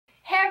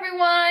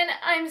everyone!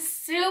 I'm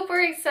super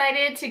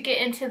excited to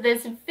get into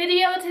this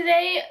video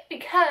today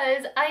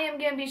because I am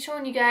going to be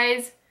showing you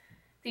guys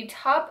the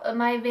top of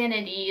my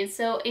vanity.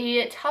 So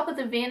a top of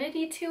the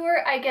vanity tour,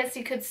 I guess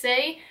you could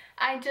say.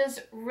 I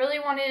just really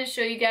wanted to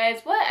show you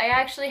guys what I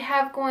actually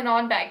have going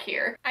on back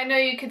here. I know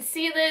you could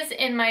see this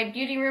in my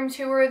beauty room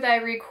tour that I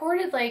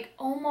recorded like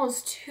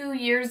almost 2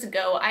 years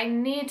ago. I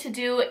need to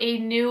do a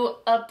new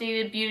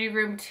updated beauty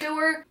room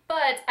tour,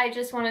 but I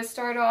just want to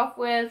start off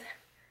with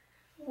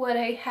what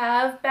I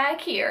have back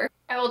here.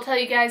 I will tell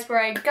you guys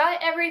where I got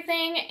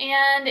everything,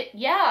 and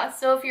yeah,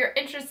 so if you're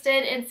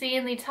interested in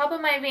seeing the top of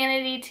my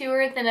vanity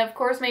tour, then of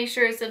course make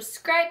sure to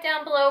subscribe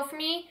down below for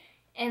me,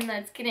 and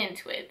let's get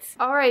into it.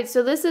 Alright,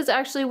 so this is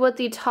actually what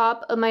the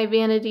top of my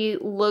vanity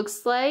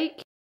looks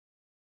like.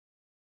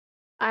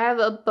 I have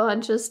a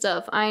bunch of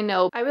stuff, I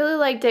know. I really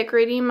like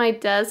decorating my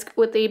desk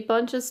with a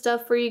bunch of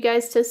stuff for you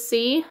guys to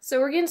see.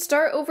 So we're gonna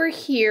start over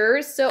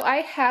here. So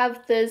I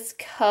have this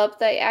cup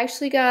that I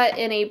actually got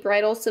in a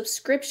bridal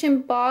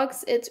subscription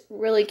box. It's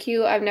really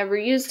cute. I've never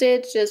used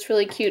it, just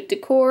really cute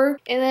decor.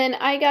 And then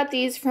I got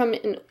these from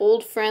an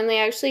old friend. They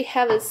actually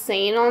have a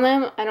saying on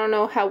them. I don't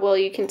know how well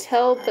you can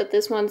tell, but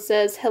this one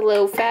says,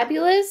 "Hello,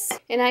 fabulous."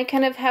 And I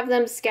kind of have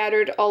them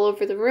scattered all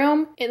over the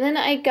room. And then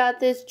I got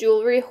this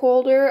jewelry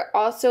holder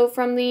also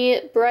from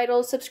the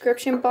bridal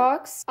subscription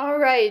box.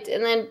 Alright,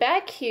 and then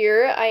back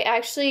here I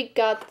actually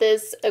got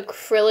this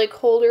acrylic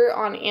holder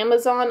on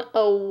Amazon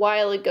a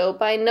while ago,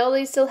 but I know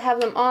they still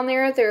have them on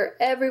there.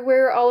 They're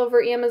everywhere all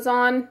over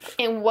Amazon.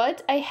 And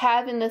what I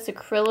have in this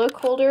acrylic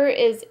holder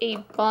is a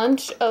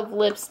bunch of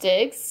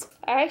lipsticks.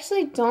 I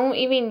actually don't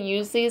even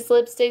use these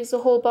lipsticks a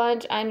whole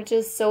bunch. I'm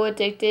just so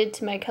addicted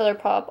to my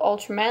ColourPop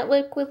Ultra Matte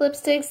Liquid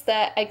lipsticks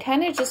that I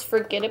kind of just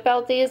forget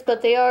about these,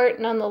 but they are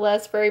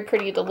nonetheless very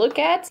pretty to look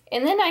at.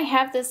 And then I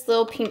have this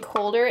little pink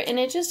holder, and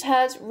it just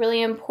has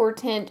really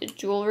important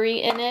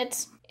jewelry in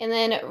it. And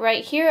then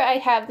right here I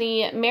have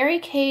the Mary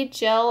Kay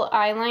gel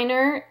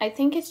eyeliner. I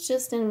think it's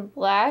just in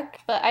black,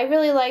 but I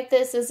really like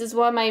this. This is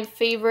one of my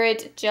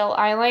favorite gel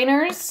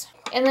eyeliners.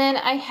 And then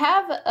I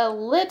have a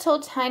little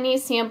tiny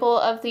sample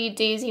of the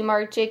Daisy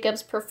Marc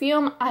Jacobs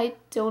perfume. I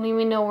don't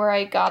even know where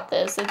I got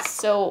this. It's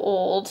so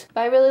old.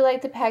 But I really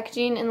like the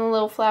packaging, and the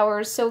little flower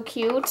is so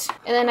cute.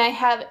 And then I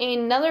have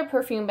another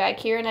perfume back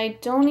here, and I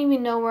don't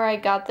even know where I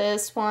got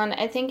this one.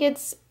 I think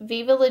it's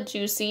Viva La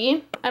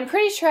Juicy. I'm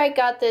pretty sure I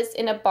got this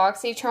in a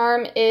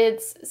BoxyCharm.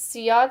 It's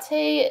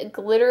Ciate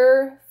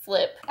Glitter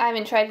Flip. I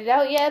haven't tried it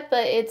out yet,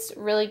 but it's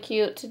really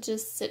cute to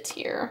just sit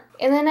here.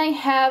 And then I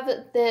have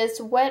this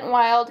Wet n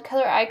Wild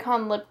Color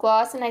Icon lip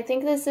gloss, and I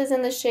think this is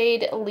in the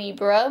shade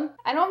Libra.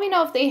 I don't even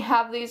know if they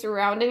have these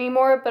around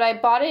anymore, but I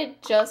bought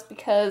it just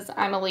because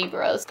I'm a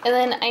Libra. And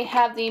then I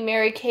have the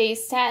Mary Kay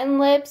Satin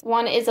Lips.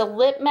 One is a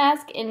lip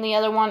mask and the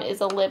other one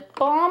is a lip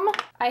balm.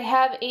 I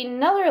have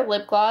another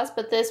lip gloss,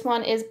 but this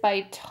one is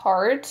by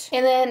Tarte.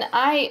 And then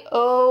I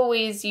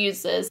always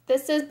use this.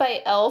 This is by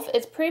e.l.f.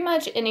 It's pretty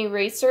much an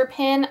eraser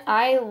pen.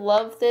 I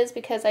love this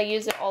because I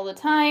use it all the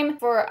time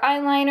for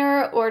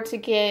eyeliner or to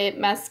get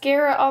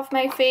mascara off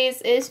my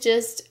face. It's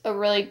just a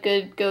really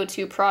good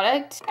go-to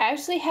product. I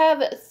actually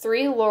have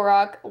 3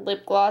 Lorac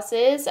lip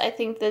glosses. I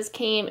think this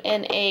came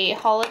in a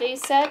holiday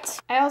set.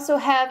 I also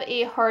have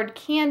a Hard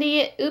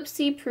Candy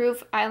Oopsie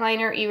Proof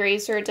eyeliner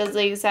eraser. It does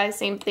the exact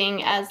same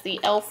thing as the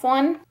e.l.f.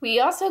 one. We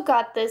also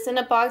got this in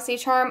a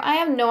BoxyCharm. I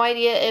have no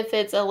idea if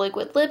it's a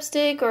liquid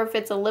lipstick or if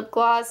it's a lip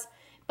gloss,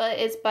 but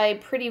it's by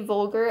Pretty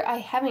Vulgar. I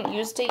haven't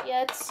used it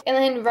yet. And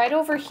then right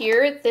over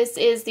here, this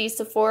is the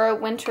Sephora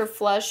Winter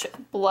Flush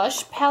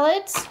Blush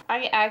Palette.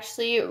 I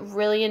actually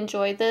really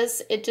enjoy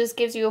this. It just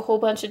gives you a whole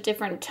bunch of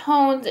different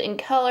tones and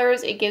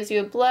colors. It gives you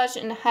a blush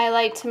and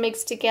highlight to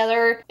mix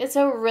together. It's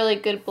a really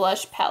good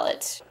blush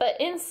palette. But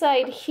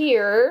inside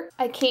here,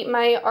 I keep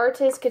my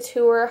Artist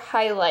Couture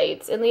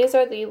highlights, and these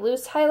are the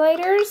loose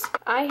highlighters.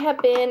 I have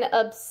been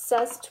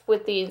obsessed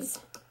with these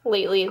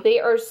lately. They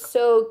are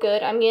so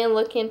good. I'm gonna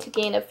look into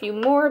getting a few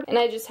more, and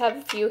I just have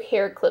a few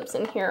hair clips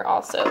in here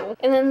also.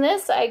 And then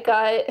this I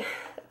got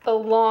a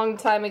long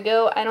time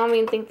ago. I don't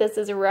even think this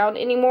is around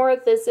anymore.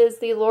 This is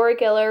the Laura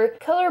Geller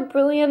Color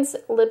Brilliance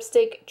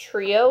Lipstick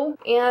Trio,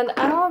 and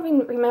I don't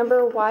even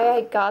remember why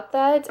I got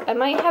that. I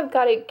might have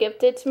got it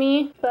gifted to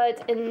me,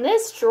 but in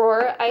this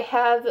drawer I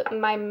have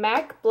my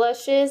MAC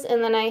blushes,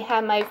 and then I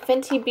have my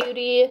Fenty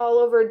Beauty All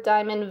Over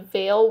Diamond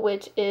Veil,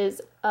 which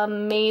is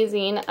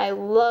amazing. I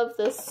love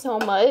this so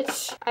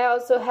much. I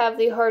also have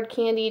the Hard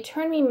Candy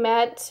Turn Me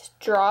Matte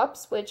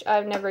Drops, which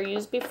I've never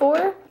used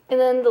before. And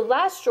then the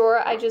last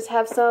drawer, I just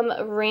have some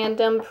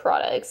random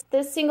products.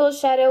 This single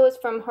shadow is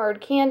from Hard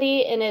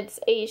Candy, and it's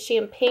a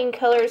champagne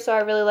color, so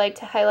I really like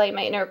to highlight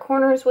my inner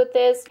corners with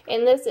this.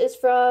 And this is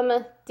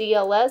from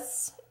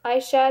DLS.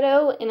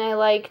 eyeshadow, and I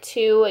like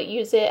to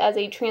use it as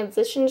a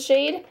transition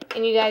shade.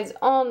 And you guys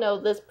all know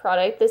this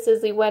product. This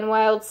is the Wen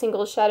Wild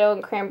Single Shadow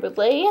in Creme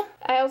Brulee.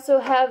 I also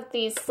have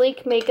the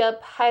Sleek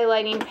Makeup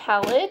Highlighting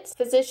Palette,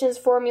 Physicians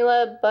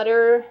Formula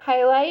Butter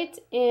Highlight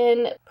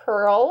in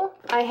Pearl.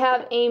 I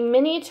have a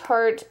mini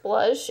Tarte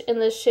blush in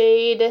the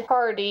shade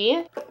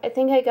Party. I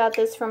think I got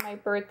this for my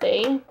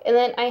birthday. And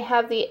then I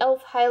have the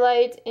e.l.f.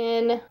 highlight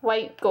in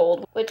White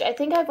Gold, which I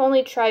think I've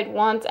only tried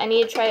once. I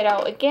need to try it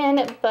out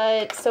again,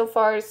 but so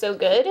far so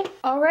good.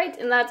 Alright,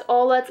 and that's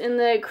all that's in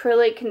the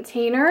acrylic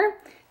container.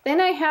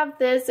 Then I have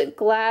this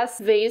glass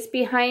vase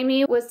behind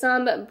me with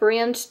some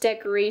branch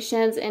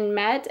decorations, and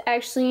Matt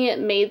actually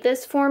made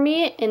this for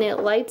me and it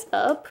lights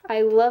up.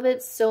 I love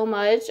it so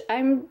much.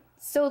 I'm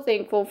so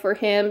thankful for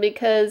him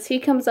because he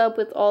comes up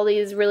with all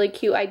these really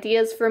cute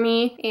ideas for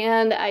me,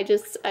 and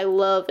I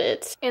love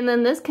it. And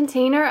then this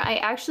container I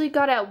actually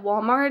got at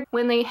Walmart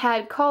when they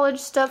had college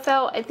stuff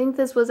out. I think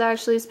this was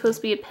actually supposed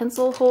to be a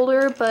pencil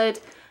holder,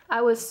 but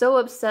I was so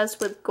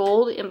obsessed with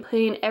gold and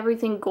putting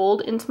everything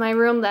gold into my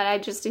room that I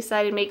just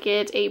decided to make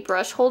it a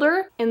brush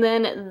holder. And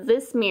then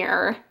this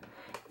mirror.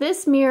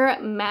 This mirror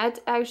Matt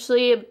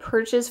actually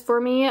purchased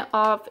for me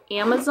off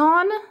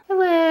Amazon.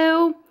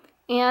 Hello!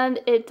 And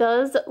it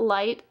does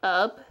light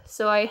up.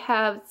 So I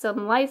have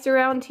some lights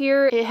around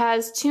here. It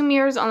has two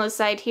mirrors on the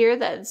side here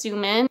that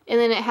zoom in, and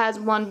then it has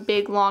one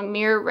big long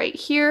mirror right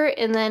here,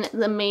 and then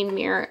the main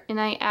mirror.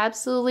 And I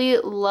absolutely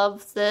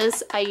love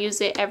this. I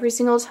use it every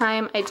single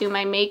time I do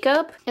my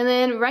makeup. And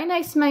then right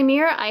next to my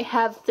mirror I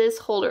have this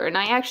holder, and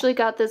I actually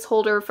got this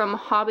holder from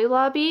Hobby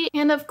Lobby.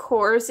 And of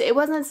course it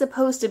wasn't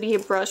supposed to be a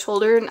brush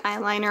holder, an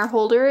eyeliner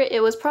holder.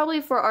 It was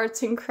probably for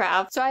arts and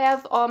crafts. So I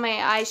have all my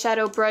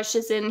eyeshadow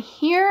brushes in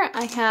here.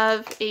 I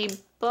have a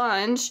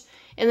bunch.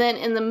 And then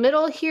in the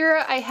middle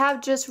here, I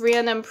have just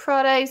random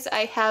products.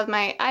 I have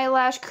my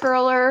eyelash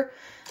curler.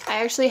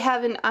 I actually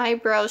have an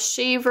eyebrow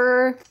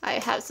shaver. I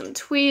have some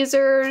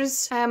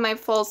tweezers. I have my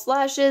false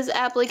lashes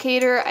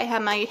applicator. I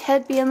have my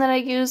headband that I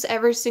use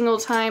every single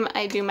time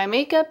I do my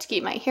makeup to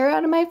keep my hair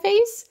out of my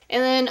face.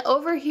 And then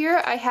over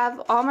here I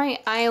have all my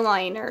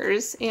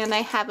eyeliners, and I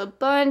have a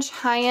bunch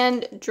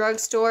high-end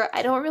drugstore.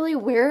 I don't really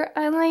wear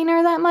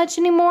eyeliner that much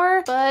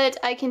anymore, but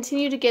I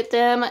continue to get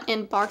them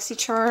in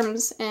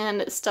BoxyCharms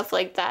and stuff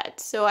like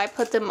that. So I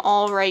put them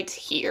all right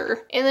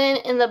here. And then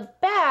in the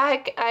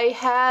back I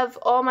have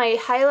all my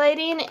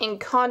highlighting and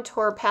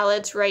contour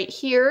palettes right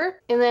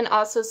here, and then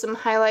also some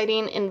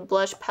highlighting and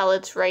blush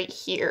palettes right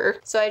here.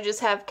 So I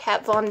just have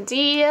Kat Von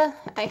D.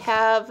 I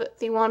have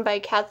the one by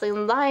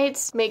Kathleen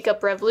Lights,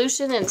 Makeup Revolution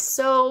and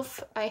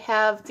Soph. I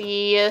have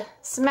the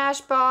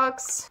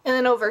Smashbox. And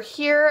then over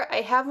here I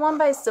have one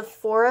by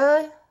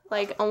Sephora,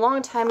 like a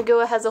long time ago.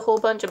 It has a whole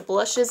bunch of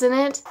blushes in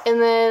it. And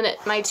then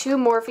my two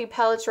Morphe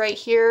palettes right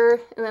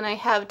here. And then I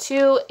have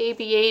two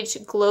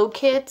ABH glow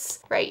kits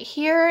right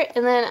here.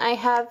 And then I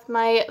have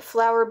my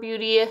Flower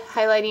Beauty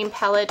highlighting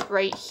palette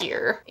right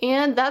here.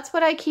 And that's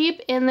what I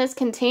keep in this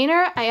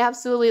container. I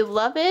absolutely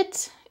love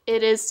it.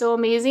 It is so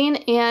amazing,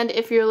 and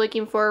if you're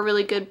looking for a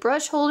really good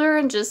brush holder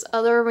and just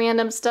other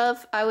random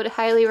stuff, I would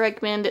highly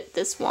recommend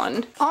this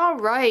one.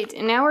 Alright,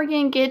 and now we're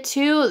gonna get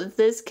to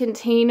this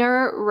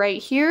container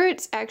right here.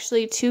 It's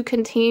actually two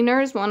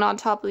containers, one on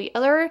top of the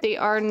other. They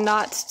are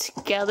not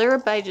together,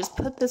 but I just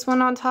put this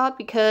one on top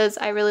because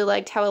I really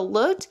liked how it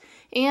looked.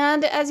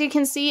 And as you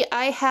can see,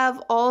 I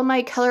have all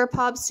my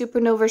ColourPop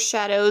Supernova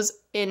shadows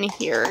in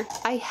here.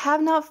 I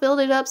have not filled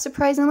it up,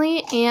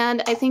 surprisingly,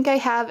 and I think I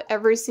have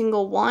every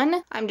single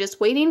one. I'm just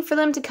waiting for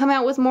them to come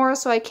out with more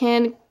so I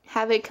can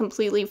have it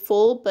completely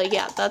full, but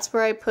yeah, that's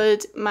where I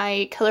put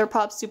my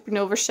ColourPop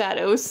Supernova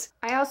shadows.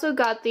 I also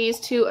got these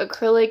two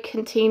acrylic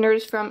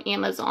containers from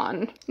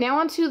Amazon. Now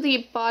onto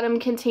the bottom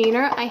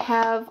container, I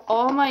have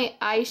all my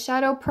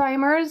eyeshadow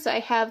primers. I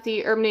have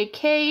the Urban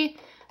Decay,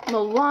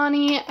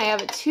 Milani, I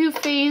have a Too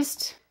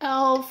Faced,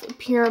 e.l.f.,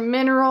 Pure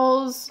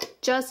Minerals,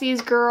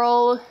 Jessie's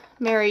Girl,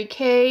 Mary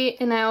Kay,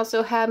 and I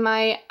also have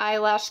my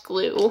eyelash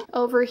glue.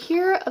 Over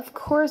here, of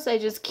course, I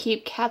just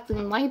keep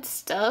Kathleen Lights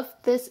stuff.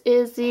 This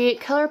is the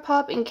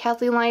ColourPop and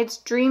Kathleen Lights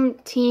Dream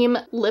Team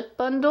Lip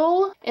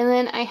Bundle. And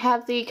then I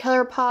have the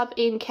ColourPop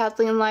and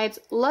Kathleen Lights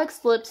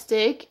Luxe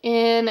Lipstick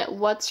in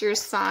What's Your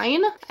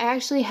Sign. I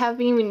actually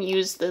haven't even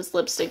used this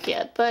lipstick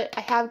yet, but I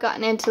have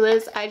gotten into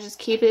this. I just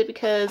keep it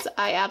because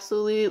I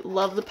absolutely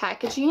love the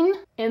packaging.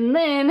 And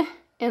then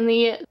in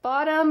the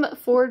bottom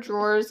four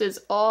drawers is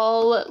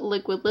all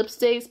liquid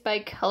lipsticks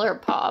by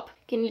ColourPop.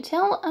 Can you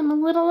tell I'm a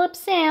little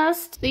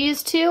obsessed?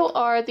 These two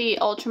are the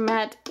Ultra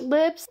Matte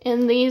lips,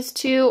 and these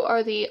two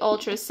are the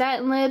Ultra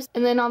Satin lips,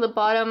 and then on the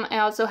bottom I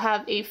also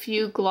have a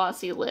few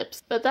glossy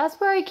lips. But that's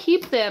where I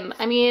keep them.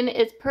 I mean,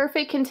 it's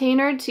perfect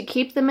container to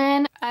keep them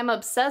in. I'm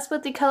obsessed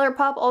with the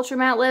ColourPop Ultra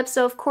Matte lips,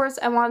 so of course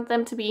I want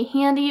them to be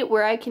handy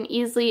where I can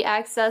easily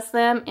access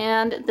them,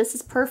 and this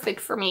is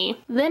perfect for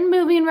me. Then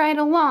moving right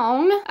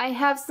along, I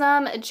have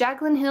some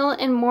Jaclyn Hill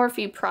and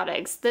Morphe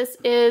products. This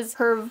is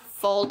her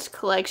default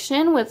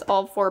collection with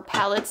all 4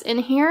 palettes in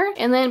here.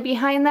 And then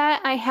behind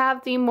that, I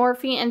have the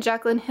Morphe and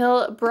Jaclyn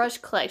Hill brush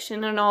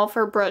collection, and all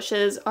 4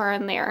 brushes are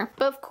in there.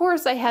 But of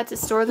course, I had to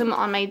store them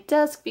on my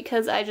desk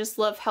because I just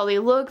love how they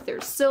look. They're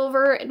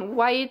silver and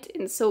white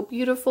and so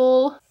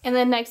beautiful. And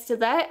then next to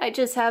that, I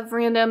just have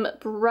random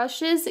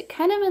brushes,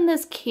 kind of in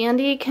this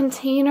candy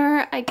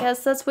container. I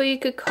guess that's what you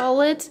could call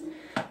it.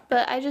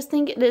 But I just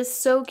think it is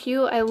so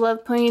cute. I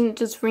love putting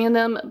just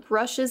random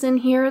brushes in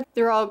here.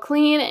 They're all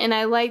clean and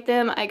I like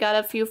them. I got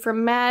a few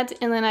from Matt,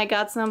 and then I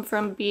got some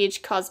from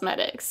BH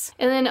Cosmetics.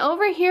 And then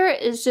over here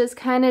is just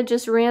kind of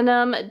just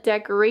random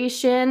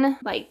decoration,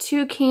 like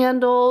 2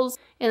 candles,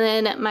 and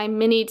then my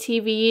mini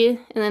TV,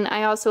 and then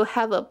I also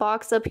have a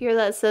box up here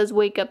that says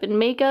wake up and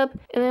makeup.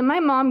 And then my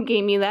mom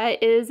gave me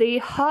that. It is a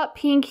hot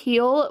pink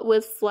heel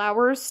with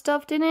flowers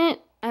stuffed in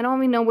it. I don't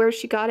even know where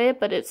she got it,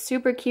 but it's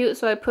super cute,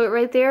 so I put it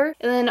right there.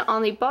 And then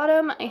on the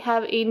bottom, I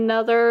have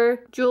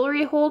another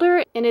jewelry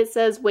holder, and it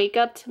says wake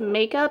up to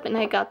makeup, and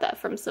I got that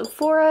from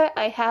Sephora.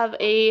 I have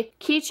a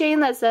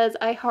keychain that says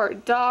I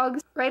heart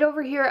dogs. Right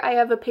over here, I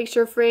have a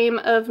picture frame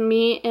of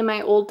me and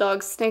my old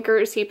dog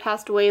Snickers. He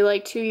passed away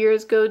like 2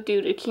 years ago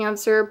due to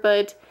cancer,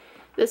 but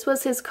this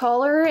was his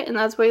collar, and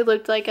that's what he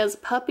looked like as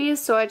puppies,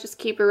 so I just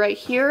keep it right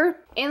here.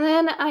 And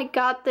then I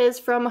got this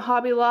from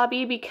Hobby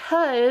Lobby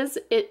because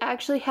it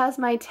actually has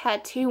my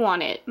tattoo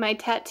on it. My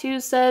tattoo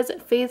says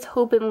faith,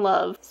 hope, and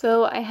love.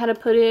 So I had to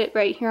put it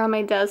right here on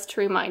my desk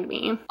to remind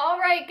me.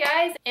 Alright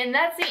guys, and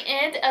that's the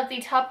end of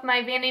the Top of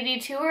My Vanity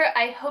tour.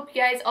 I hope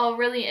you guys all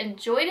really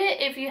enjoyed it.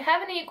 If you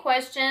have any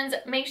questions,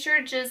 make sure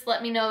to just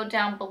let me know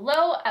down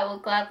below. I will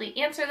gladly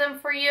answer them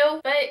for you.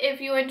 But if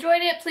you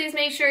enjoyed it, please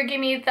make sure to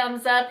give me a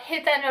thumbs up,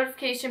 hit that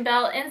notification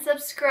bell, and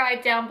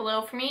subscribe down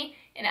below for me.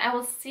 And I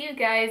will see you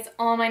guys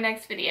on my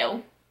next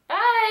video.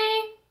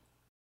 Bye!